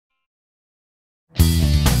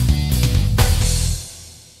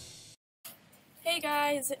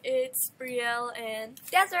guys, it's Brielle and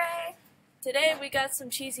Desiree! Today we got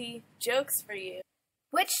some cheesy jokes for you.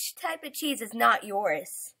 Which type of cheese is not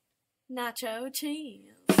yours? Nacho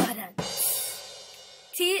cheese.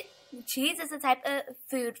 Cheese is a type of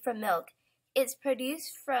food from milk. It's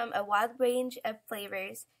produced from a wide range of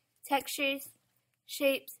flavors, textures,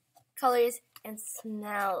 shapes, colors, and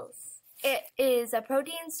smells. It is a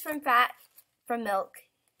proteins from fat from milk,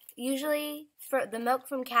 usually the milk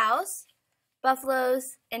from cows,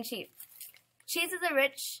 buffaloes, and sheep. Cheese is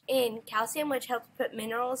rich in calcium, which helps put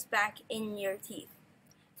minerals back in your teeth.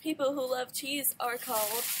 People who love cheese are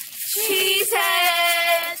called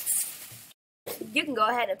cheeseheads! You can go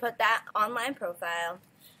ahead and put that online profile.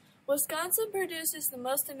 Wisconsin produces the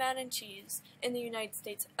most amount of cheese in the United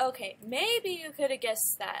States. Okay, maybe you could have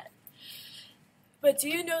guessed that. But do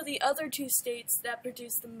you know the other two states that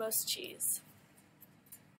produce the most cheese?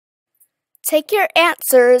 Take your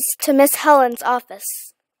answers to Miss Helen's office.